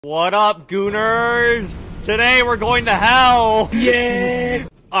What up, gooners? Today we're going to hell! Yeah!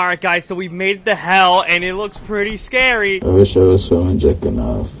 Alright guys, so we've made it to hell and it looks pretty scary. I wish I was swimming jack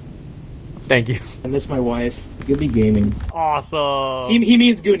enough. Thank you. I miss my wife. Good be gaming. Awesome. He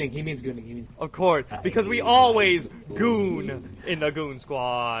means gooning. He means gooning. Of course, because we always goon in the goon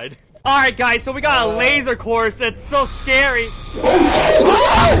squad. Alright guys, so we got a laser course that's so scary.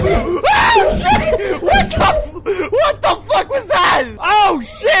 Oh! Oh shit! What the fuck was that? Oh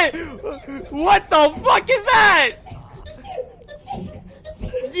shit! What the fuck is that?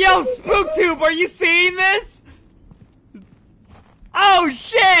 Yo, SpookTube, are you seeing this? Oh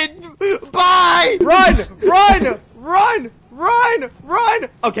shit! Bye! Run! Run! Run! Run! Run!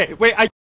 Okay, wait,